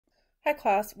Hi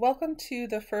class, welcome to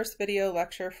the first video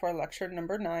lecture for lecture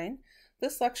number 9.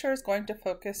 This lecture is going to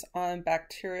focus on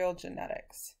bacterial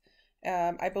genetics.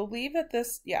 I believe that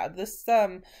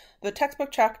the textbook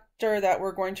chapter that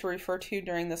we're going to refer to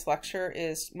during this lecture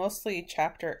is mostly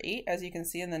chapter 8, as you can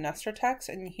see in the Nestor text.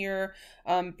 And here,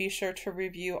 be sure to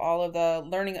review all of the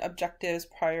learning objectives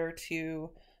prior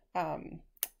to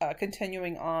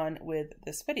continuing on with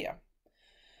this video.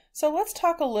 So let's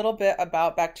talk a little bit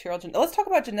about let's talk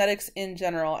about genetics in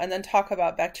general and then talk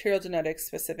about bacterial genetics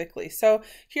specifically. So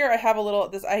here I have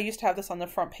I used to have this on the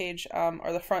front page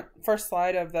or the first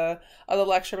slide of the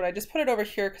lecture, but I just put it over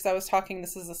here because I was talking,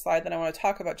 this is the slide that I want to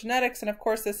talk about genetics. And of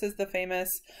course, this is the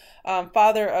famous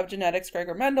father of genetics,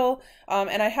 Gregor Mendel.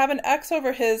 And I have an X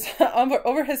over his,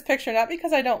 over his picture, not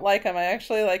because I don't like him. I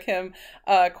actually like him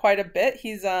quite a bit.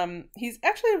 He's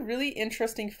actually a really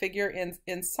interesting figure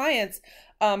in science.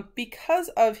 Because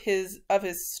of his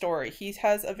story. He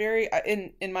has a very,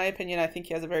 in my opinion, I think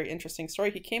he has a very interesting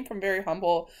story. He came from very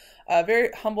humble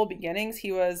beginnings.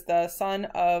 He was the son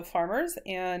of farmers,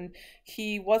 and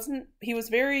he was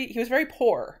very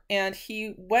poor. And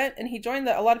he went and he joined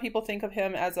a lot of people think of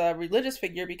him as a religious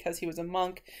figure because he was a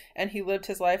monk and he lived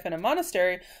his life in a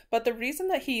monastery. But the reason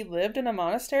that he lived in a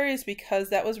monastery is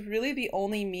because that was really the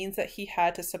only means that he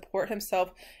had to support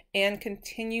himself and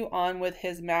continue on with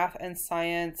his math and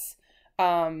science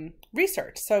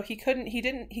research. So he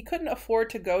couldn't afford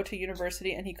to go to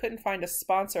university, and he couldn't find a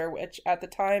sponsor, which at the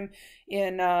time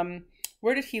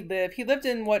where did he live? He lived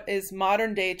in what is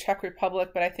modern day Czech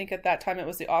Republic, but I think at that time it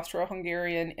was the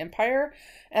Austro-Hungarian Empire.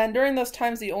 And during those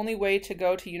times, the only way to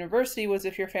go to university was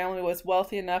if your family was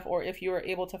wealthy enough or if you were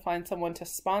able to find someone to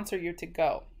sponsor you to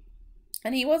go.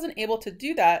 And he wasn't able to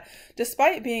do that.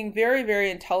 Despite being very,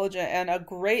 very intelligent and a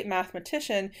great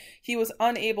mathematician, he was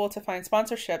unable to find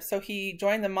sponsorship. So he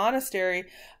joined the monastery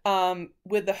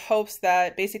with the hopes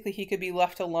that basically he could be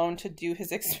left alone to do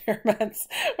his experiments,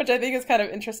 which I think is kind of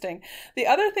interesting. The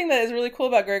other thing that is really cool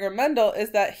about Gregor Mendel is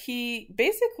that he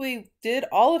basically did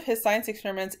all of his science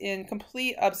experiments in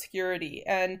complete obscurity.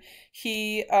 And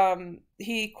he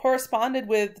corresponded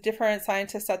with different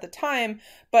scientists at the time,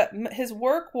 but his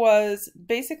work was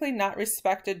basically not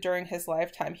respected during his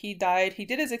lifetime. He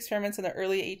did his experiments in the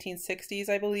early 1860s,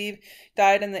 I believe,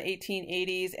 died in the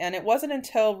 1880s, and it wasn't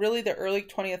until really the early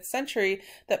 20th century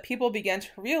that people began to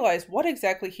realize what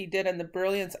exactly he did and the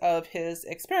brilliance of his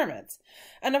experiments.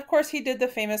 And of course, he did the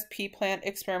famous pea plant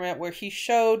experiment where he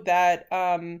showed that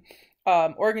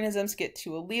organisms get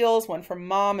two alleles, one from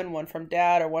mom and one from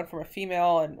dad, or one from a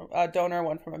female and donor,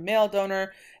 one from a male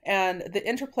donor, and the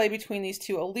interplay between these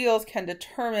two alleles can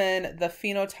determine the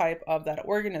phenotype of that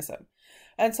organism.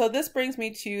 And so this brings me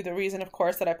to the reason, of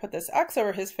course, that I put this X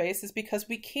over his face is because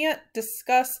we can't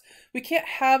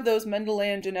have those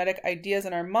Mendelian genetic ideas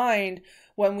in our mind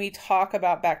when we talk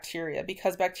about bacteria,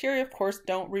 because bacteria, of course,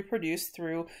 don't reproduce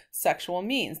through sexual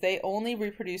means. They only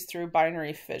reproduce through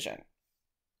binary fission.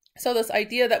 So this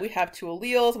idea that we have two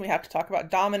alleles and we have to talk about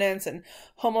dominance and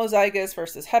homozygous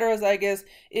versus heterozygous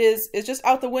is just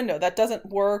out the window. That doesn't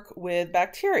work with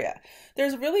bacteria.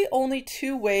 There's really only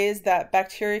two ways that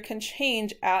bacteria can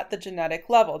change at the genetic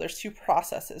level. There's two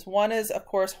processes. One is, of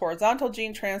course, horizontal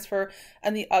gene transfer,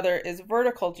 and the other is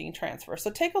vertical gene transfer.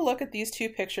 So take a look at these two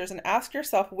pictures and ask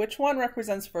yourself which one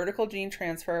represents vertical gene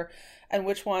transfer and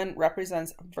which one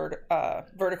represents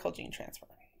vertical gene transfer.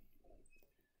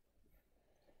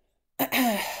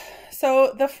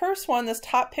 So the first one, this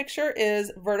top picture,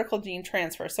 is vertical gene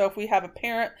transfer. So if we have a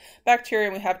parent bacteria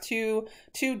and we have two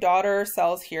daughter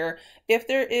cells here, if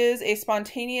there is a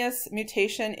spontaneous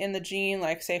mutation in the gene,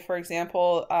 like say, for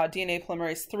example, DNA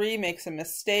polymerase 3 makes a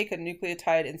mistake, a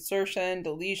nucleotide insertion,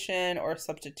 deletion, or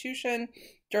substitution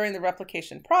during the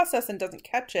replication process and doesn't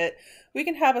catch it, we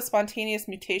can have a spontaneous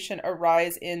mutation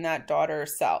arise in that daughter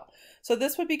cell. So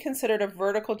this would be considered a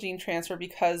vertical gene transfer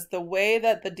because the way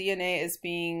that the DNA is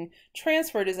being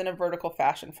transferred is in a vertical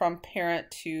fashion from parent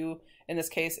to, in this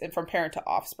case, from parent to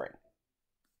offspring.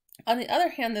 On the other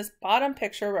hand, this bottom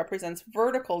picture represents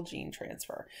vertical gene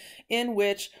transfer, in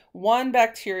which one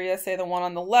bacteria, say the one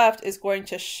on the left, is going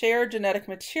to share genetic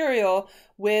material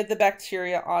with the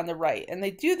bacteria on the right. And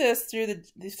they do this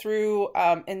through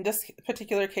in this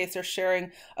particular case, they're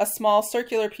sharing a small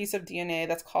circular piece of DNA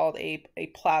that's called a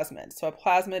plasmid. So a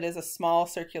plasmid is a small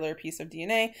circular piece of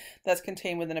DNA that's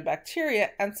contained within a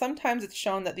bacteria. And sometimes it's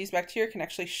shown that these bacteria can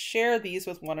actually share these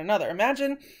with one another.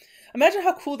 Imagine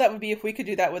how cool that would be if we could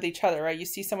do that with each other, right? You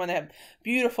see someone that have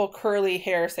beautiful curly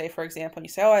hair, say, for example, and you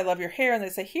say, oh, I love your hair. And they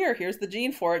say, here's the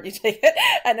gene for it. And you take it,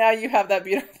 and now you have that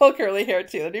beautiful curly hair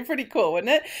too. That'd be pretty cool,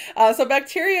 wouldn't it? So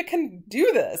bacteria can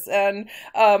do this. And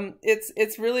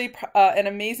it's really an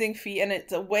amazing feat. And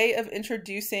it's a way of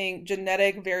introducing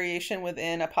genetic variation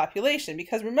within a population.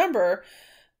 Because remember,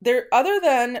 other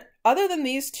than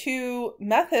these two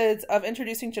methods of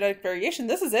introducing genetic variation,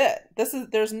 this is it.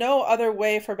 There's no other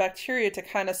way for bacteria to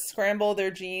kind of scramble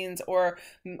their genes or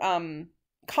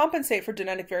compensate for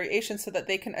genetic variation so that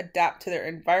they can adapt to their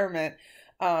environment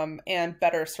and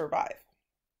better survive.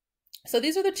 So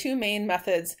these are the two main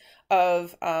methods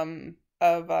of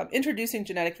introducing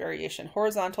genetic variation: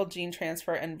 horizontal gene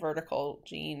transfer and vertical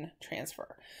gene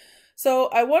transfer. So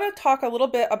I want to talk a little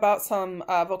bit about some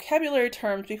vocabulary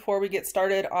terms before we get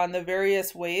started on the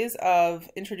various ways of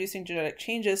introducing genetic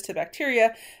changes to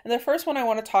bacteria. And the first one I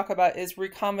want to talk about is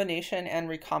recombination and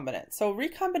recombinant. So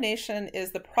recombination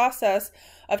is the process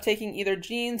of taking either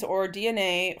genes or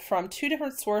DNA from two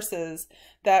different sources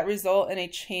that result in a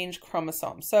changed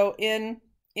chromosome. So in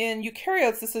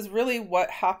eukaryotes, this is really what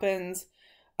happens,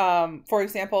 for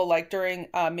example, like during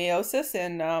meiosis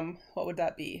in, what would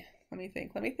that be? Let me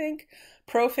think.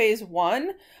 Prophase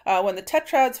 1, when the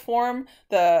tetrads form,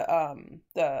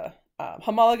 the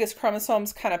homologous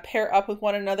chromosomes kind of pair up with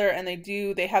one another, and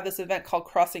they have this event called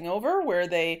crossing over, where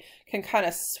they can kind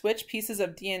of switch pieces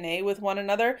of DNA with one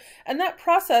another. And that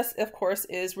process, of course,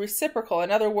 is reciprocal. In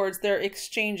other words, they're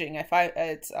exchanging.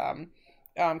 It's kind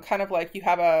of like you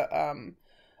have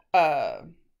how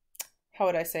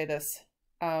would I say this?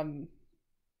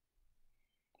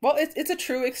 Well, it's a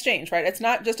true exchange, right? It's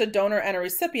not just a donor and a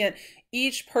recipient.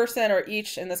 Each person, or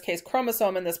each, in this case,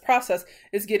 chromosome in this process,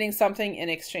 is getting something in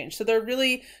exchange. So they're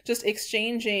really just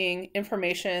exchanging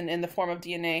information in the form of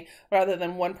DNA rather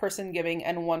than one person giving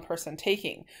and one person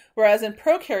taking. Whereas in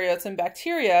prokaryotes and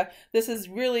bacteria, this is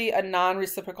really a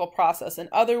non-reciprocal process. In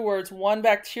other words, one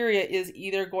bacteria is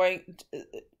going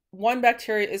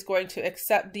to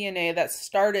accept DNA that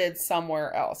started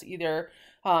somewhere else, either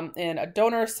in a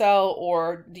donor cell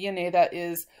or DNA that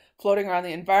is floating around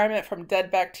the environment from dead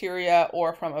bacteria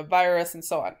or from a virus and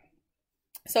so on.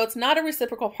 So it's not a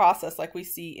reciprocal process like we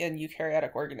see in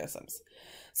eukaryotic organisms.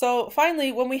 So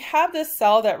finally, when we have this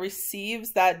cell that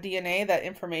receives that DNA, that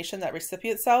information, that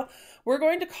recipient cell, we're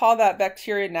going to call that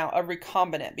bacteria now a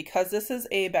recombinant, because this is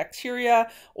a bacteria,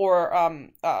 or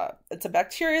it's a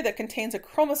bacteria that contains a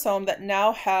chromosome that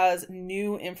now has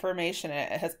new information in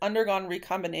it. It has undergone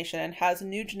recombination and has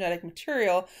new genetic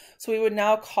material. So we would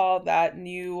now call that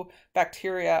new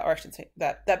bacteria, or I should say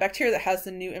that bacteria that has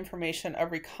the new information, a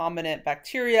recombinant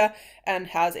bacteria and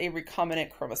has a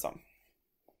recombinant chromosome.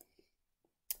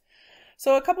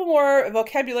 So a couple more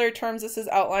vocabulary terms. This is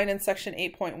outlined in section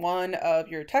 8.1 of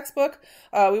your textbook.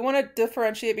 We want to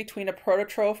differentiate between a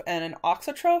prototroph and an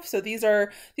auxotroph. So these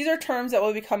are terms that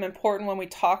will become important when we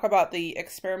talk about the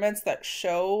experiments that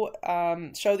show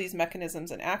these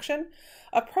mechanisms in action.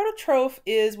 A prototroph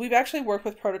is, we've actually worked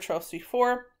with prototrophs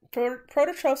before.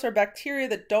 Prototrophs are bacteria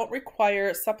that don't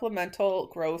require supplemental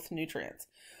growth nutrients.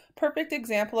 Perfect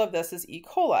example of this is E.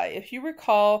 coli. If you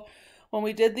recall, when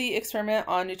we did the experiment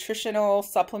on nutritional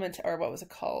supplement, or what was it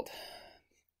called?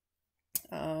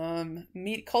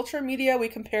 Culture media, we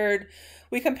compared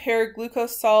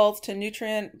glucose salts to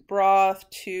nutrient broth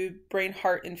to brain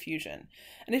heart infusion.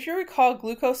 And if you recall,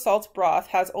 glucose salts broth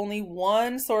has only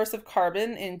one source of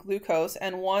carbon in glucose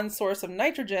and one source of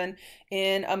nitrogen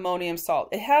in ammonium salt.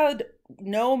 It had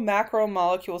no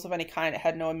macromolecules of any kind. It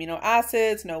had no amino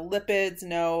acids, no lipids,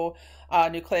 no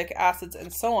nucleic acids,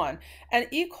 and so on. And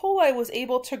E. coli was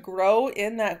able to grow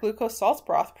in that glucose salts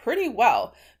broth pretty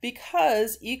well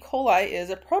because E. coli is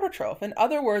a prototroph. In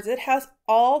other words, it has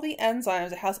all the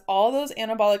enzymes, it has all those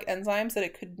anabolic enzymes that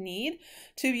it could need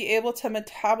to be able to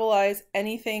metabolize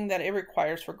anything that it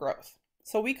requires for growth.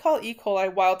 So we call E.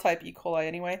 coli, wild type E. coli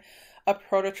anyway, a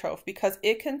prototroph because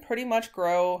it can pretty much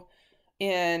grow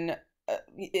in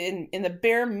the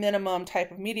bare minimum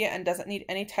type of media and doesn't need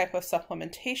any type of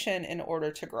supplementation in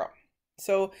order to grow.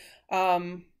 So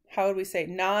how would we say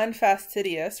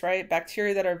non-fastidious, right?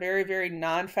 Bacteria that are very, very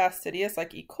non-fastidious,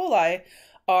 like E. coli,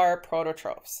 are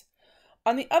prototrophs.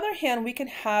 On the other hand, we can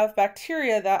have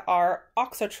bacteria that are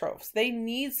auxotrophs. They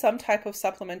need some type of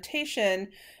supplementation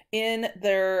in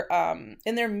their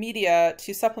media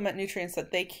to supplement nutrients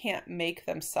that they can't make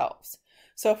themselves.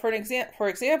 So for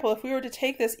example, if we were to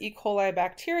take this E. coli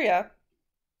bacteria,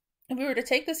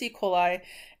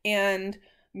 and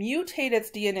mutate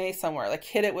its DNA somewhere, like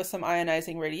hit it with some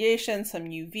ionizing radiation, some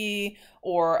UV,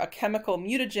 or a chemical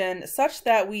mutagen, such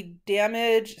that we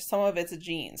damage some of its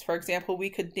genes. For example, we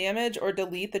could damage or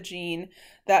delete the gene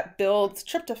that builds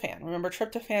tryptophan. Remember,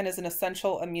 tryptophan is an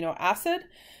essential amino acid.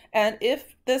 And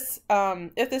if this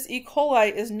E.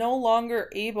 coli is no longer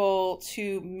able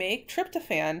to make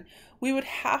tryptophan, we would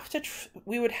have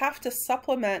to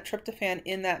supplement tryptophan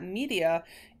in that media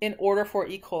in order for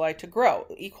E. coli to grow.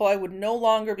 E. coli would no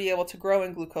longer be able to grow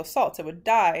in glucose salts. It would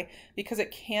die because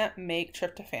it can't make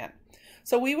tryptophan.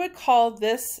 So we would call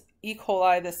this E.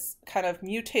 coli, this kind of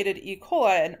mutated E.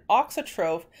 coli, an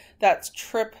auxotroph that's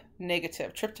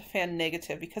tryptophan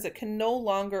negative, because it can no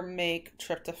longer make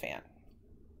tryptophan.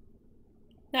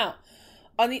 Now,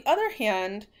 on the other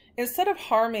hand, instead of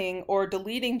harming or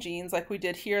deleting genes like we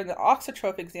did here in the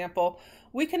auxotroph example,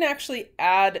 we can actually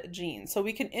add genes. So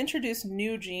we can introduce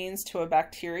new genes to a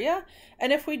bacteria.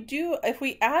 And if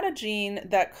we add a gene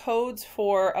that codes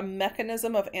for a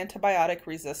mechanism of antibiotic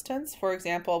resistance, for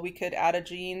example, we could add a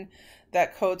gene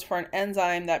that codes for an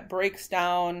enzyme that breaks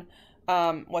down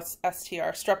what's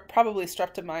STR? Probably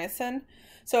streptomycin.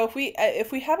 So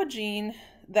if we have a gene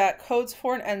that codes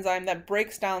for an enzyme that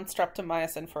breaks down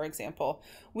streptomycin, for example,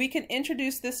 we can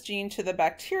introduce this gene to the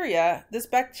bacteria. This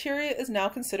bacteria is now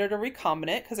considered a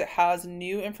recombinant because it has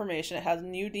new information, it has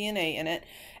new DNA in it,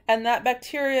 and that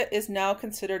bacteria is now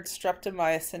considered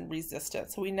streptomycin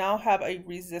resistant. So we now have a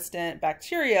resistant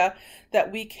bacteria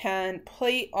that we can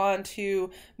plate onto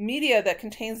media that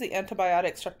contains the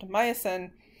antibiotic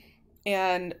streptomycin,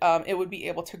 and it would be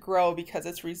able to grow because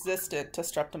it's resistant to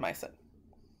streptomycin.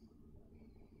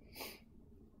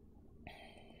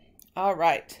 All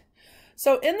right.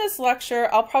 So in this lecture,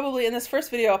 in this first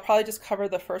video, I'll probably just cover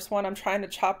the first one. I'm trying to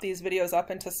chop these videos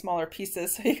up into smaller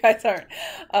pieces so you guys aren't,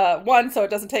 one, so it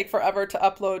doesn't take forever to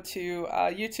upload to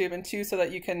YouTube, and two, so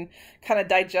that you can kind of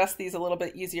digest these a little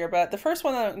bit easier. But the first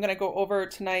one that I'm going to go over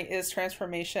tonight is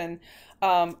transformation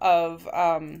of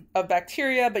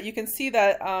bacteria. But you can see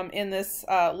that in this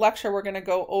lecture, we're going to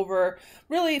go over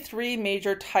really three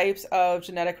major types of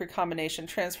genetic recombination: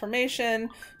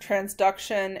 transformation,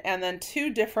 transduction, and then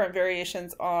two different variations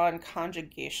on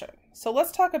conjugation. So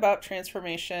let's talk about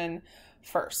transformation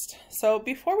first. So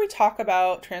before we talk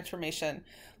about transformation,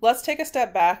 let's take a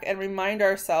step back and remind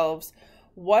ourselves,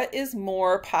 what is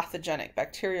more pathogenic,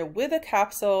 bacteria with a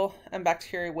capsule and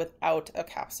bacteria without a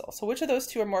capsule? So which of those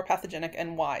two are more pathogenic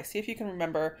and why? See if you can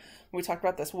remember, we talked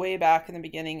about this way back in the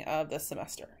beginning of the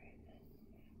semester.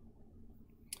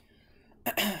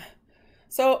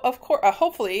 So of course,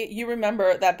 hopefully you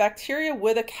remember that bacteria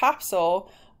with a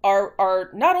capsule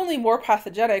are not only more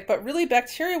pathogenic, but really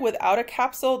bacteria without a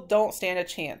capsule don't stand a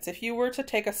chance. If you were to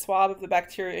take a swab of the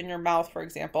bacteria in your mouth, for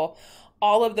example,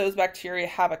 all of those bacteria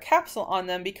have a capsule on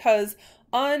them because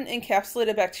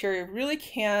unencapsulated bacteria really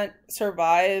can't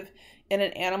survive in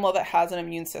an animal that has an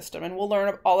immune system. And we'll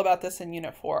learn all about this in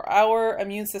Unit 4. Our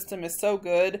immune system is so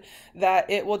good that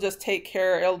it will just take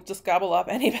care, it'll just gobble up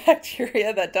any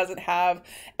bacteria that doesn't have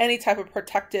any type of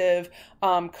protective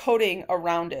coating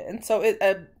around it. And so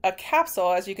a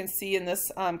capsule, as you can see in this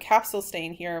capsule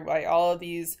stain here by all of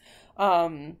these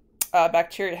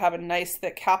bacteria have a nice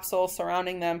thick capsule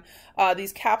surrounding them.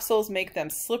 These capsules make them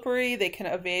slippery. They can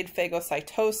evade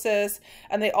phagocytosis,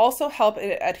 and they also help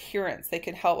in adherence. They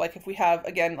can help, like if we have,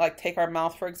 again, like take our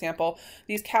mouth, for example,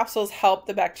 these capsules help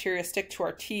the bacteria stick to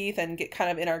our teeth and get kind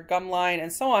of in our gum line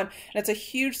and so on. And it's a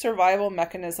huge survival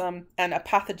mechanism and a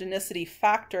pathogenicity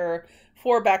factor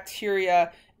for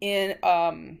bacteria in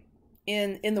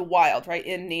the wild, right,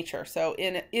 in nature. So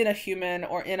in a human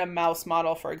or in a mouse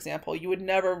model, for example, you would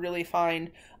never really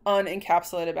find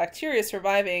unencapsulated bacteria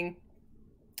surviving,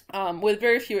 with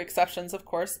very few exceptions, of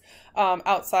course,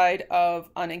 outside of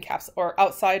having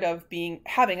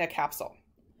a capsule.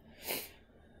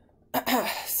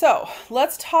 So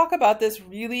let's talk about this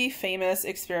really famous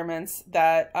experiments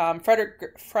that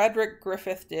Frederick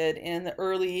Griffith did in the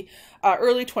early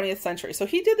 20th century. So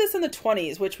he did this in the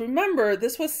 20s, which, remember,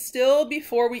 this was still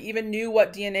before we even knew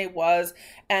what DNA was,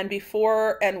 and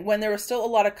when there was still a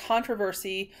lot of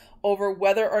controversy over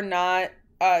whether or not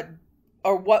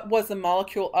or what was the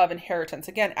molecule of inheritance.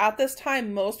 Again, at this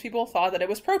time, most people thought that it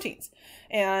was proteins,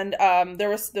 and there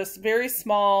was this very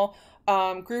small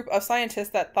group of scientists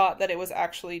that thought that it was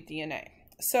actually DNA.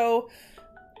 So,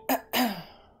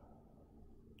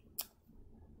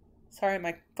 sorry,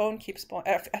 my phone keeps blowing.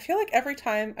 I feel like every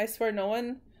time, I swear, no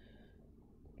one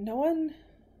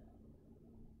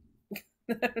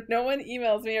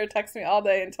emails me or texts me all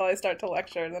day until I start to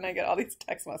lecture, and then I get all these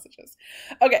text messages.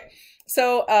 Okay,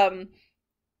 so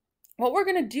what we're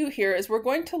going to do here is we're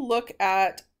going to look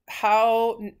at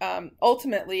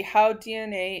ultimately how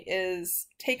DNA is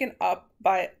taken up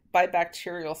by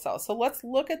bacterial cells. So let's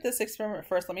look at this experiment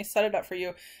first. Let me set it up for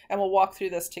you and we'll walk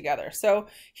through this together. So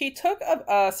he took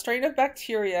a strain of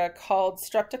bacteria called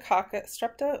Streptococcus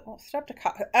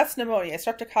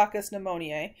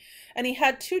pneumoniae, and he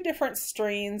had two different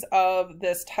strains of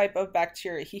this type of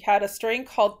bacteria. He had a strain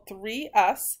called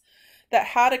 3S that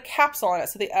had a capsule on it.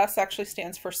 So the S actually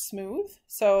stands for smooth.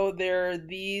 So they're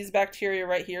these bacteria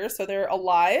right here. So they're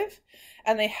alive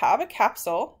and they have a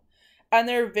capsule and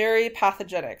they're very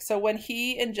pathogenic. So when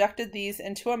he injected these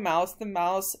into a mouse, the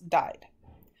mouse died.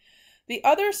 The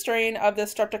other strain of the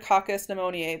Streptococcus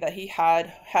pneumoniae that he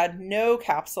had no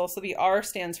capsule, so the R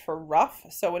stands for rough.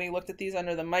 So when he looked at these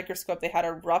under the microscope, they had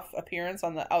a rough appearance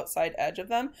on the outside edge of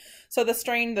them. So the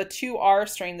 2R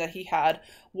strain that he had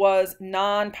was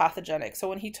non-pathogenic. So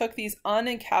when he took these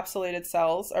unencapsulated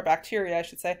cells, or bacteria I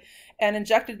should say, and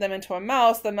injected them into a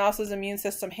mouse, the mouse's immune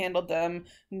system handled them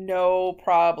no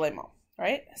problemo,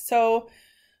 right? So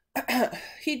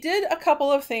he did a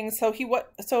couple of things.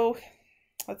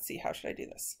 Let's see, how should I do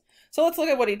this? So let's look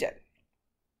at what he did.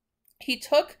 He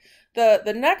took the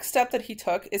next step that he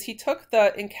took is he took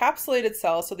the encapsulated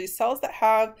cells, so these cells that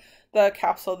have the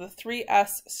capsule, the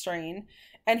 3S strain,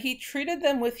 and he treated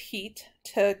them with heat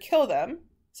to kill them.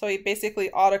 So he basically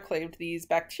autoclaved these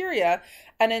bacteria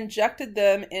and injected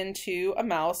them into a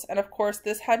mouse. And of course,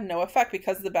 this had no effect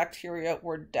because the bacteria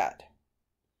were dead.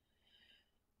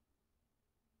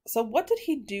 So what did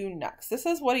he do next? This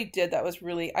is what he did that was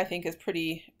really, I think, is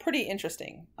pretty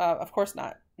interesting. Of course,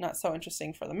 not so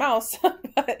interesting for the mouse,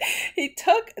 but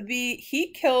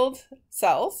he killed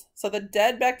cells, so the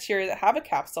dead bacteria that have a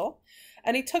capsule,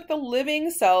 and he took the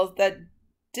living cells that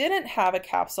didn't have a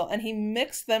capsule and he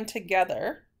mixed them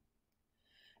together.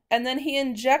 And then he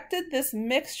injected this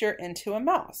mixture into a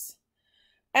mouse.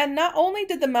 And not only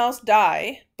did the mouse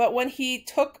die, but when he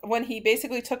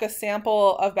basically took a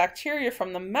sample of bacteria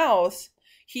from the mouse,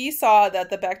 he saw that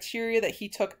the bacteria that he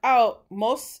took out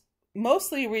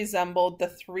mostly resembled the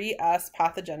 3S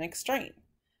pathogenic strain.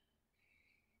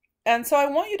 And so I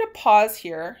want you to pause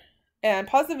here and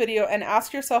pause the video and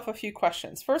ask yourself a few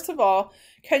questions. First of all,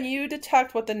 can you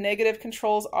detect what the negative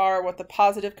controls are, what the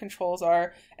positive controls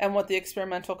are, and what the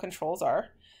experimental controls are?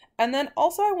 And then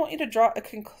also I want you to draw a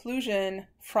conclusion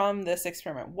from this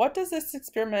experiment. What does this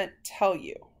experiment tell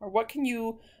you? Or what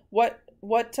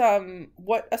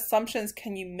assumptions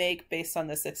can you make based on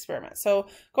this experiment? So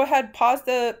go ahead, pause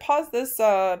this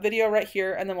video right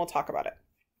here, and then we'll talk about it.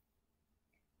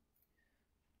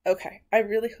 Okay, I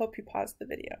really hope you paused the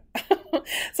video.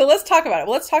 So let's talk about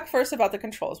it. Let's talk first about the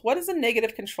controls. What is a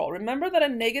negative control? Remember that a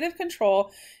negative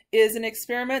control is an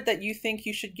experiment that you think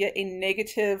you should get a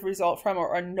negative result from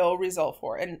or a no result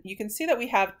for. And you can see that we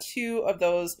have two of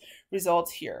those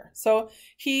results here. So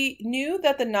he knew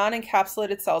that the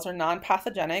non-encapsulated cells are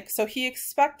non-pathogenic, so he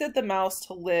expected the mouse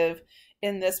to live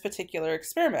in this particular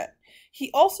experiment.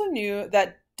 He also knew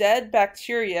that dead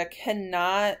bacteria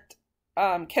cannot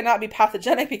be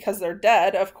pathogenic because they're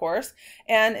dead, of course,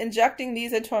 and injecting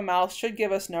these into a mouse should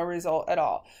give us no result at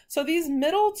all. So these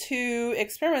middle two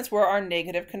experiments were our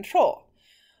negative control.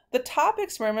 The top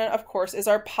experiment, of course, is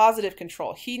our positive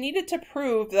control. He needed to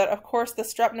prove that, of course, the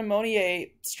Strep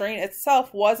pneumoniae strain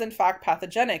itself was in fact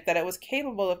pathogenic, that it was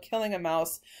capable of killing a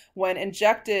mouse when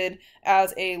injected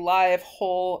as a live,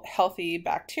 whole, healthy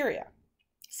bacteria.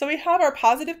 So we have our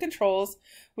positive controls,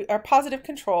 we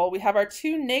have our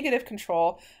two negative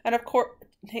control, and of course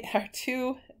our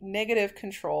two negative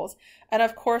controls, and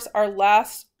of course our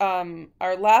last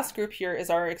group here is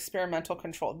our experimental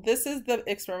control. This is the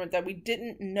experiment that we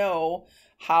didn't know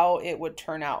how it would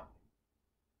turn out.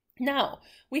 Now,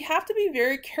 we have to be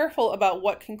very careful about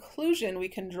what conclusion we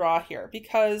can draw here,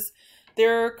 because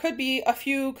there could be a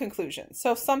few conclusions.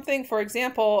 So something, for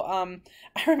example,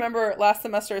 I remember last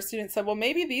semester a student said, well,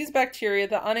 maybe these bacteria,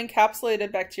 the unencapsulated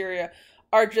bacteria,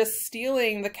 are just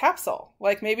stealing the capsule.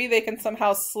 Like maybe they can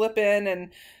somehow slip in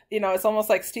and, you know, it's almost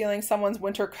like stealing someone's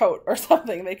winter coat or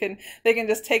something. They can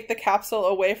just take the capsule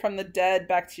away from the dead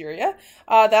bacteria.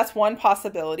 That's one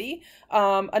possibility.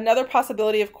 Another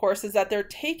possibility, of course, is that they're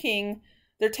taking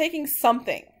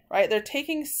something, right? They're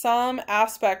taking some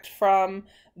aspect from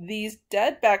these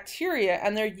dead bacteria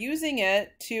and they're using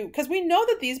it to, because we know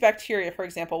that these bacteria, for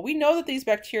example, we know that these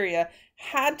bacteria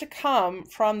had to come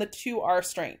from the 2R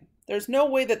strain. There's no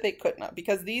way that they couldn't have,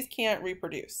 because these can't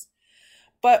reproduce.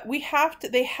 But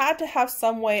they had to have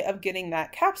some way of getting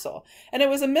that capsule. And it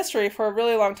was a mystery for a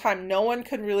really long time. No one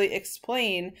could really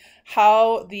explain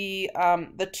how the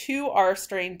 2R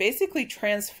strain basically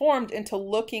transformed into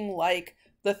looking like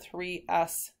the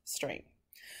 3S strain.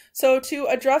 So to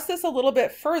address this a little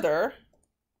bit further,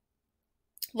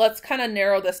 let's kind of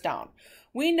narrow this down.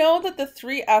 We know that the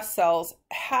 3S cells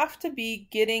have to be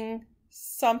getting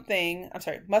something,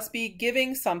 must be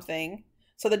giving something.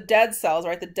 So the dead cells,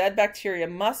 right, the dead bacteria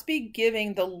must be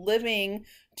giving the living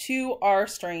 2R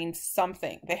strain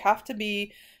something. They have to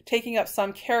be taking up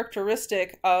some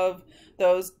characteristic of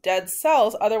those dead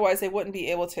cells, otherwise they wouldn't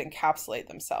be able to encapsulate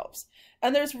themselves.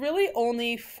 And there's really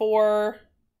only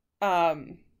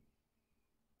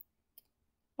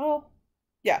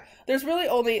there's really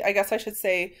only, I guess I should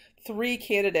say, 3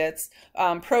 candidates,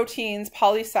 proteins,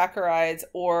 polysaccharides,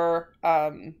 or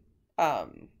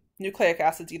nucleic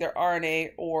acids, either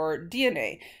RNA or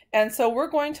DNA. And so we're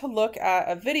going to look at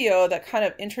a video that kind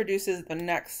of introduces the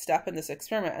next step in this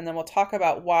experiment, and then we'll talk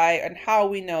about why and how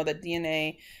we know that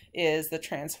DNA is the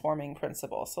transforming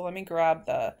principle. So let me grab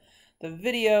the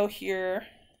video here.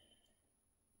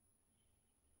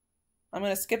 I'm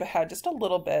going to skip ahead just a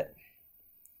little bit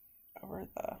over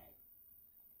the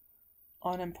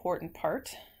unimportant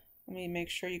part. Let me make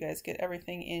sure you guys get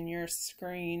everything in your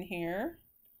screen here.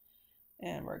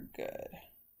 And we're good.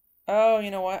 Oh, you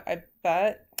know what? I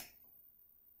bet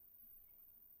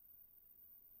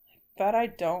I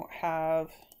don't have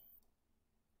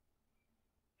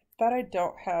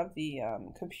the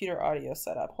computer audio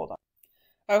set up. Hold on.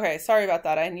 Okay, sorry about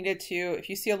that. I needed to, if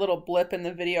you see a little blip in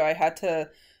the video, I had to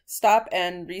stop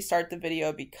and restart the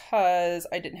video because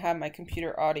I didn't have my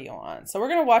computer audio on. So we're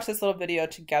going to watch this little video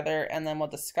together and then we'll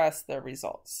discuss the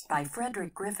results. By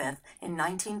Frederick Griffith in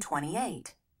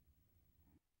 1928.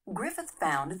 Griffith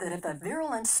found that if a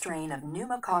virulent strain of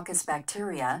pneumococcus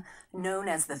bacteria, known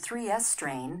as the 3S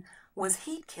strain, was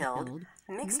heat-killed,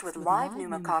 mixed with live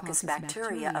pneumococcus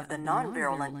bacteria of the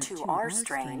non-virulent 2R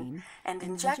strain, and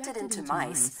injected into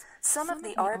mice, some of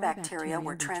the R bacteria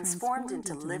were transformed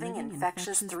into living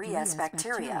infectious 3S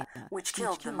bacteria, which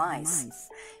killed the mice.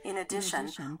 In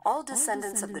addition, all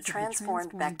descendants of the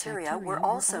transformed bacteria were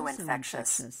also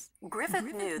infectious.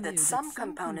 Griffith knew that some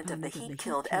component of the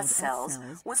heat-killed S cells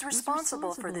was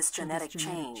responsible for this genetic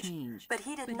change, but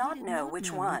he did not know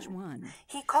which one.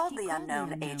 He called the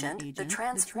unknown agent the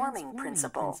transforming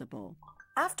principle.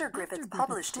 After Griffith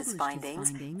published his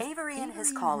findings, Avery and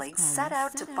his colleagues set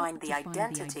out to find the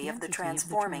identity of the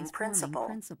transforming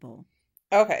principle.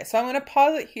 Okay, so I'm going to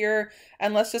pause it here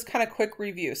and let's just kind of quick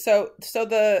review. So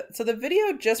the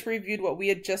video just reviewed what we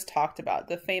had just talked about,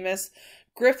 the famous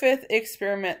Griffith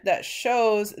experiment that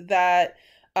shows that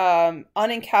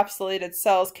unencapsulated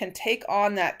cells can take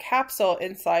on that capsule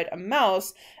inside a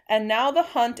mouse, and now the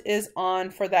hunt is on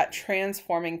for that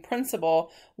transforming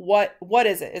principle. What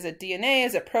is it? Is it DNA?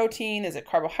 Is it protein? Is it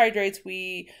carbohydrates?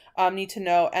 We need to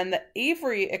know. And the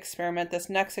Avery experiment, this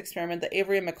next experiment, the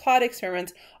Avery and McLeod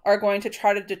experiments, are going to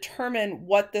try to determine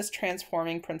what this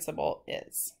transforming principle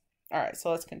is. All right,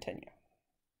 so let's continue.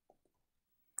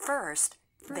 First,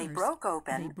 they broke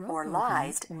open or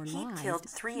lysed heat-killed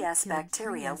 3S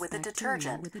bacteria with a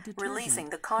detergent,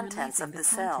 releasing the contents of the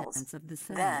cells.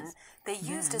 Then, they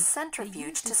used a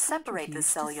centrifuge to separate the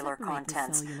cellular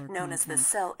contents, known as the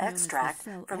cell extract,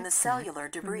 from the cellular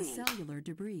debris.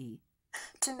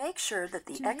 To make sure that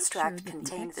the extract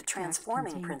contained the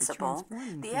transforming principle,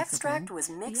 the extract was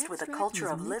mixed with a culture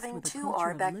of living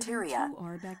 2R bacteria.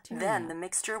 Then the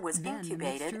mixture was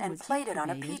incubated and plated on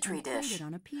a petri dish.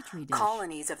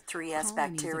 Colonies of 3S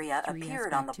bacteria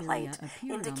appeared on the plate,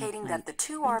 indicating that the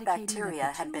 2R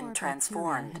bacteria had been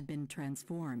transformed.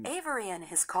 Avery and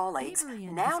his colleagues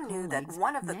now knew that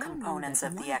one of the components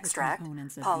of the extract,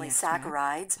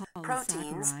 polysaccharides,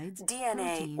 proteins,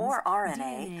 DNA, or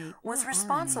RNA, was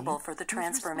responsible for the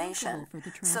transformation,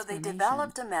 so they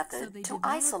developed a method to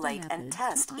isolate and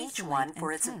test each one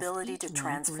for its ability to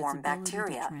transform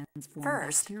bacteria.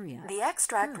 First, the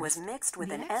extract was mixed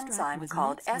with an enzyme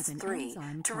called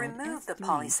S3 to remove the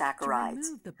polysaccharides.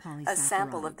 A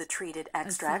sample of the treated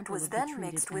extract was then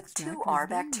mixed with 2R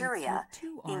bacteria,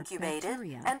 incubated,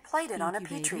 and plated on a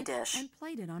petri dish.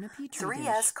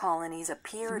 3S colonies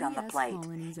appeared on the plate,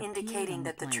 indicating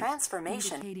that the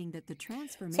transformation...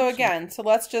 So again, so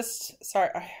let's just, sorry,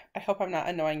 I hope I'm not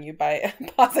annoying you by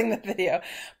pausing the video,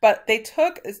 but they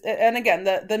took, and again,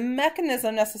 the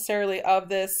mechanism necessarily of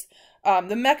this,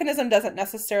 the mechanism doesn't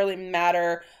necessarily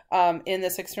matter in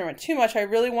this experiment too much. I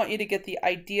really want you to get the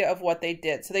idea of what they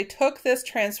did. So they took this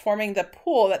transforming, the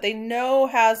pool that they know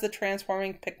has the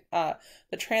transforming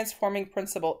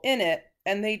principle in it,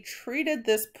 and they treated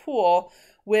this pool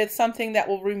with something that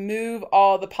will remove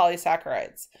all the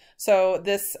polysaccharides. So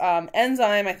this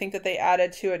enzyme, I think that they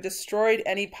added to it, destroyed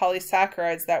any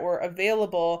polysaccharides that were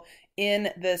available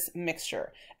in this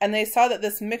mixture. And they saw that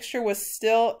this mixture was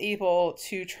still able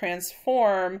to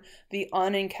transform the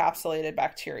unencapsulated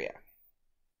bacteria.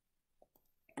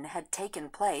 Had taken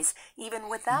place even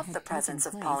without the presence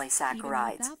of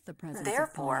polysaccharides.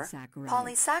 Therefore,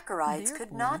 polysaccharides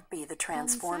could not be the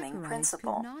transforming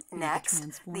principle.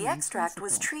 Next, the extract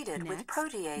was treated with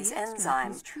protease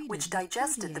enzyme, which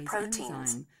digested the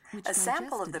proteins. A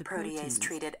sample of the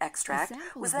protease-treated extract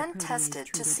was then tested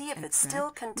to see if it still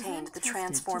contained the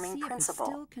transforming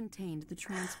principle.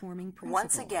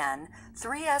 Once again,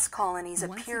 3S colonies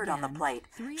appeared on the plate,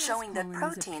 showing that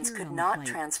proteins could not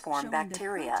transform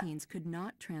bacteria.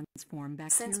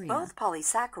 Since both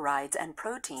polysaccharides and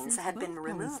proteins had been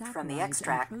removed from the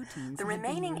extract, the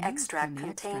remaining extract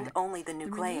contained only the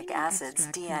nucleic acids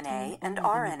DNA and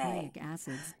RNA.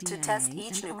 To test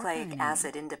each nucleic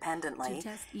acid independently,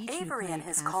 Avery and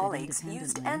his colleagues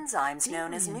used enzymes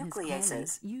known as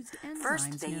nucleases.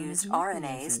 First, they used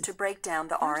RNase to break down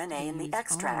the RNA in the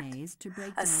extract.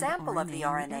 A sample of the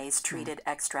RNase-treated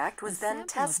extract was then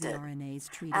tested.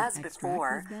 As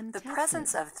before, the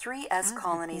presence of 3S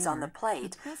colonies on the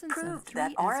plate proved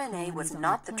that RNA was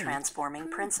not the transforming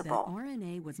principle.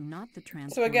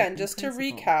 So again, just to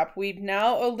recap, we've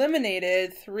now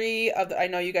eliminated 3 of the, I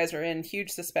know you guys are in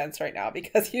huge suspense right now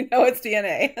because you know it's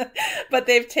DNA, but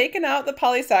they've taken out the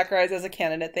polysaccharides as a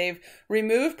candidate. They've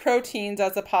removed proteins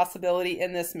as a possibility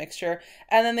in this mixture,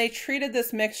 and then they treated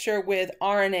this mixture with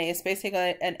RNase, basically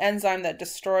an enzyme that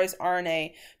destroys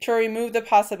RNA, to remove the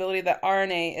possibility that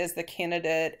RNA is the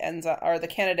candidate enzyme or the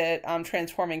candidate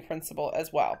transforming principle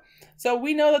as well. So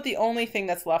we know that the only thing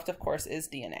that's left, of course, is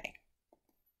DNA.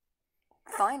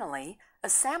 Finally, a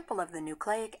sample of the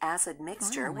nucleic acid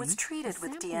mixture was treated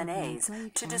with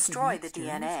DNase to destroy the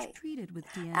DNA.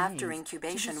 After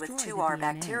incubation with 2R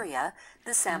bacteria,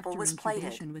 the sample was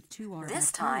plated.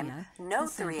 This time, no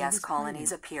 3S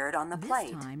colonies appeared on the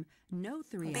plate.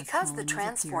 Because the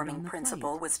transforming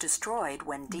principle was destroyed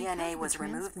when DNA was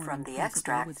removed from the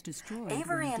extract,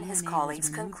 Avery and his colleagues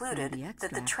concluded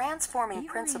that the transforming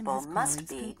principle must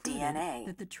be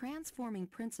DNA.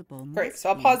 Great, so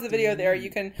I'll pause the video there. You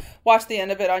can watch the end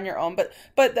of it on your own.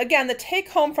 But again, the take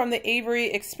home from the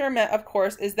Avery experiment, of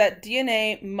course, is that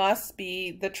DNA must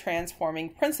be the transforming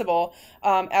principle,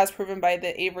 as proven by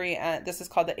the Avery, this is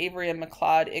called the Avery and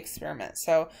McLeod experiment.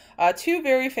 So 2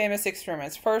 very famous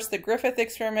experiments. First, the Griffith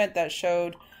experiment that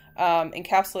showed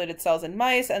encapsulated cells in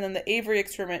mice, and then the Avery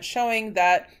experiment showing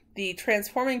that the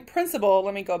transforming principle,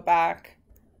 let me go back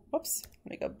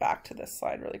to this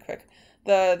slide really quick.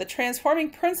 The transforming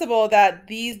principle that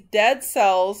these dead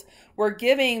cells were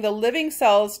giving the living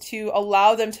cells to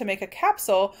allow them to make a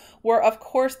capsule were, of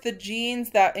course, the genes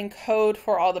that encode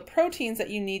for all the proteins that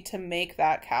you need to make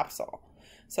that capsule.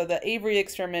 So the Avery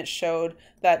experiment showed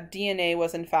that DNA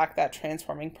was in fact that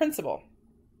transforming principle.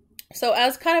 So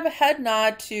as kind of a head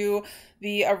nod to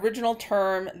the original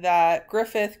term that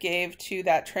Griffith gave to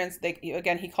that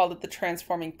again, he called it the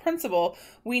transforming principle,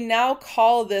 we now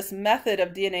call this method of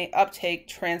DNA uptake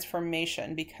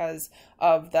transformation because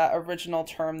of the original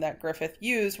term that Griffith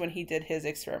used when he did his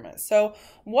experiments. So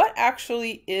what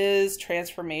actually is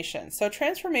transformation? So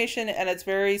transformation, and it's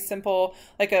very simple,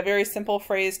 like a very simple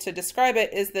phrase to describe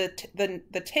it, is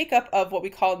the take up of what we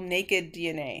call naked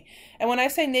DNA. And when I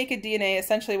say naked DNA,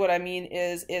 essentially what I mean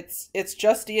is it's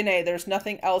just DNA. There's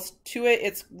nothing else to it.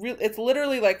 It's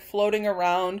literally like floating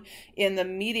around in the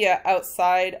media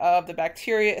outside of the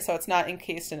bacteria. So it's not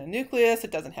encased in a nucleus.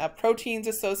 It doesn't have proteins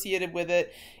associated with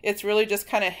it. It's really just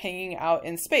kind of hanging out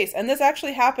in space. And this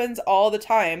actually happens all the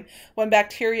time. When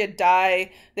bacteria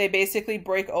die, they basically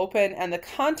break open and the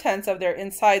contents of their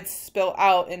insides spill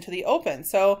out into the open.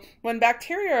 So when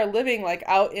bacteria are living like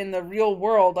out in the real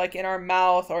world, like in our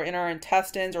mouth or in our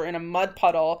intestines or in a mud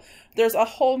puddle, there's a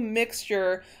whole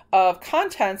mixture of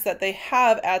contents that they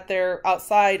have at their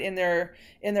outside in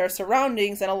their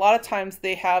surroundings, and a lot of times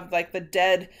they have like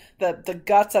the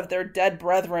guts of their dead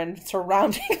brethren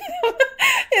surrounding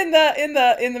them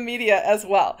in the media as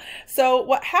well. So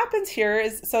what happens here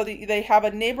is, so they have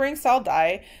a neighboring cell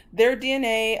die, their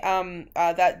DNA,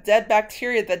 that dead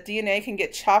bacteria, that DNA can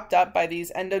get chopped up by these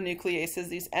endonucleases,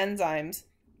 these enzymes,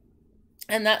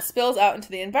 and that spills out into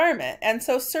the environment. And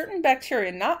so certain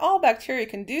bacteria, not all bacteria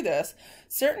can do this,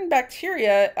 certain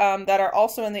bacteria that are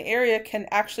also in the area can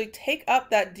actually take up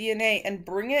that DNA and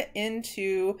bring it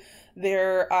into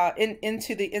their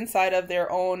into the inside of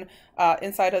their own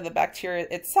inside of the bacteria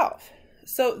itself.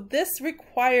 So this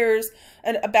requires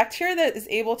a bacteria that is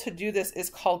able to do this is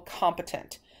called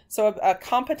competent. So a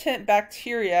competent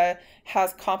bacteria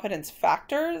has competence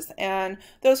factors, and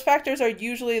those factors are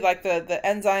usually like the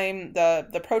enzyme,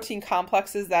 the protein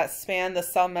complexes that span the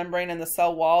cell membrane and the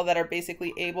cell wall that are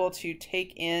basically able to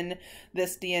take in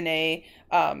this DNA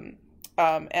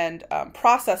and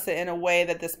process it in a way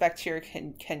that this bacteria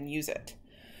can use it.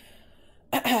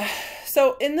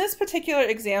 So in this particular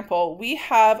example, we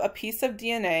have a piece of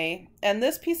DNA, and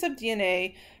this piece of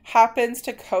DNA happens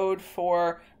to code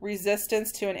for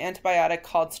resistance to an antibiotic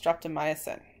called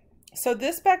streptomycin. So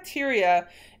this bacteria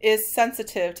is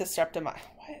sensitive to streptomycin.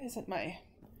 Why isn't my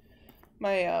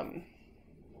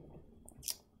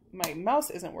mouse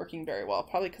isn't working very well?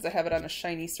 Probably because I have it on a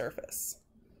shiny surface.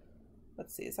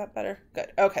 Let's see, is that better?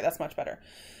 Good. Okay, that's much better.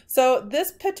 So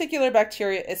this particular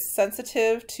bacteria is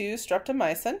sensitive to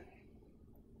streptomycin.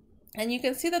 And you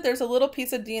can see that there's a little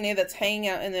piece of DNA that's hanging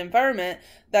out in the environment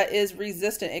that is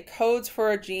resistant. It codes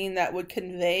for a gene that would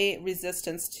convey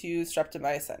resistance to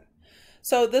streptomycin.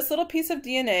 So this little piece of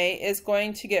DNA is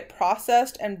going to get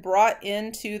processed and brought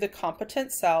into the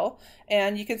competent cell.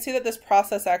 And you can see that this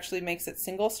process actually makes it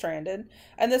single-stranded.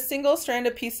 And this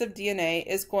single-stranded piece of DNA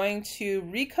is going to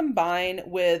recombine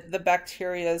with the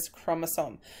bacteria's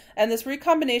chromosome. And this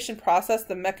recombination process,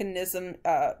 the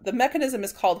mechanism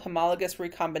is called homologous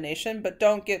recombination, but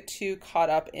don't get too caught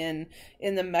up in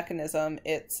the mechanism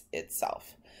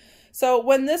itself. So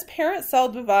when this parent cell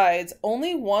divides,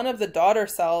 only one of the daughter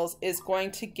cells is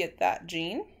going to get that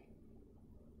gene.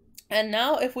 And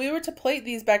now if we were to plate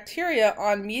these bacteria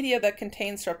on media that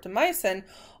contains streptomycin,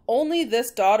 only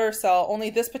this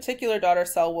particular daughter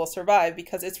cell will survive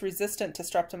because it's resistant to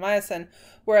streptomycin,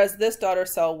 whereas this daughter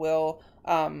cell will,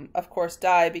 of course,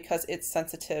 die because it's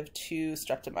sensitive to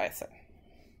streptomycin.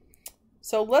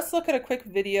 So let's look at a quick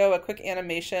video, a quick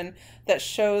animation that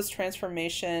shows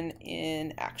transformation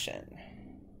in action.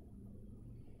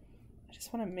 I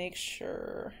just want to make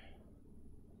sure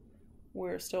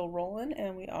we're still rolling,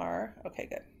 and we are. Okay,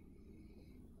 good.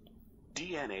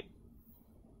 DNA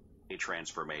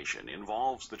transformation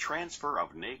involves the transfer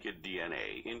of naked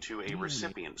DNA into a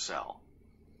recipient cell.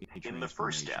 In the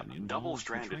first step,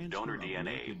 double-stranded donor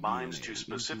DNA binds to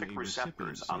specific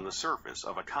receptors on the surface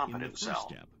of a competent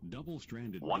cell.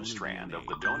 One strand of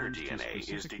the donor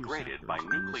DNA is degraded by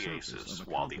nucleases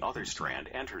while the other strand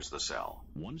enters the cell.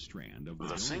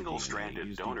 The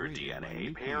single-stranded donor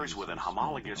DNA pairs with an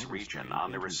homologous region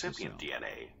on the recipient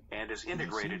DNA and is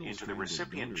integrated into the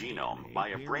recipient genome by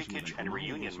a breakage and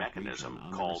reunion mechanism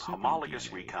called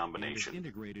homologous recombination.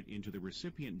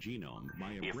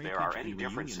 If there are any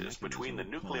differences between the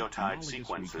nucleotide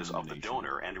sequences of the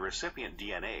donor and recipient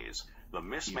DNAs, the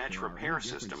mismatch repair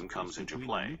system comes into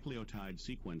play.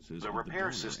 The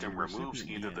repair system removes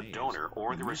either the donor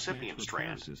or the recipient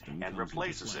strand and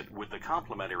replaces it with the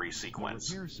complementary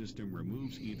sequence.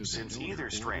 Since either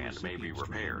strand may be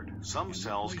repaired, some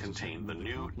cells contain the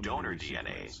new donor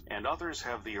DNA and others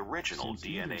have the original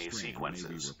DNA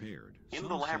sequences. In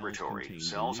the laboratory,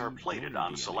 cells are plated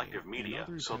on selective media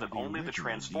so that only the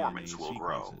transformants will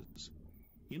grow.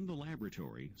 In the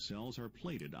laboratory, cells are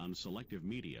plated on selective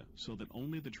media so that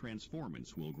only the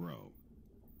transformants will grow.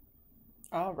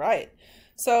 All right.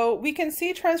 So we can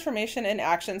see transformation in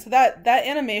action. So that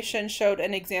animation showed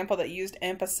an example that used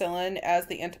ampicillin as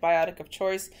the antibiotic of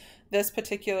choice. This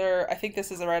particular, I think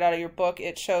this is right out of your book.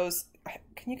 It shows,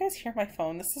 can you guys hear my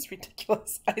phone? This is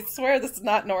ridiculous. I swear this is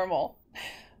not normal.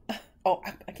 Oh,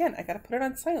 again, I got to put it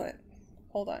on silent.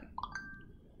 Hold on.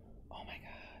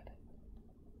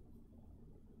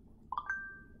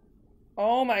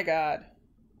 Oh my God.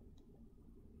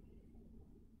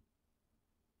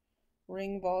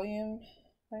 Ring volume,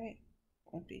 right?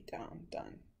 Won't be down,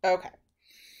 done. Okay.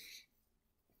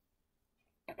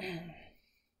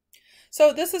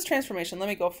 So this is transformation. Let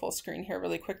me go full screen here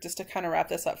really quick just to kind of wrap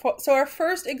this up. So our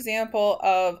first example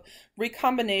of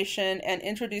recombination and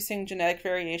introducing genetic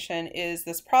variation is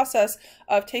this process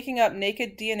of taking up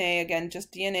naked DNA, again,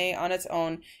 just DNA on its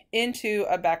own, into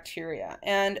a bacteria.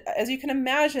 And as you can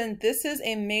imagine, this is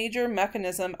a major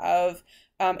mechanism of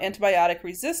antibiotic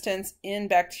resistance in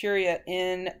bacteria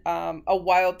in a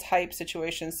wild type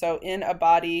situation. So in a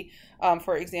body,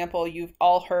 for example, you've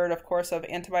all heard, of course, of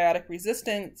antibiotic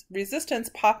resistance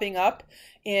popping up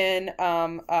in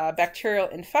bacterial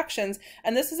infections.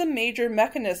 And this is a major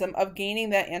mechanism of gaining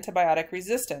that antibiotic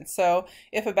resistance. So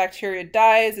if a bacteria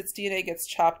dies, its DNA gets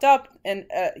chopped up, and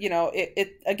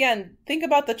again, think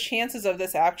about the chances of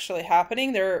this actually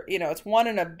happening. It's 1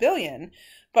 in a billion.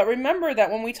 But remember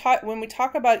that when we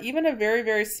talk about even a very,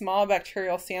 very small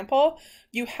bacterial sample,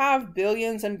 you have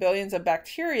billions and billions of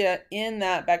bacteria in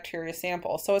that bacteria bacteria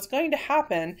sample. So it's going to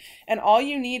happen, and all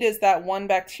you need is that one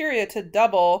bacteria to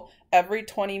double every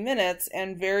 20 minutes,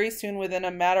 and very soon, within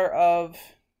a matter of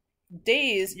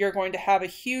days, you're going to have a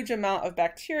huge amount of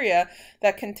bacteria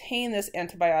that contain this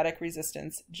antibiotic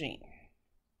resistance gene.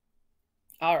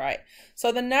 All right,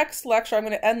 so the next lecture, I'm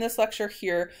going to end this lecture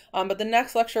here, but the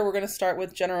next lecture we're going to start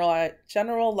with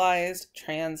generalized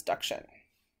transduction.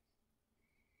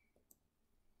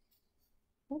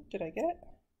 Oh, did I get it?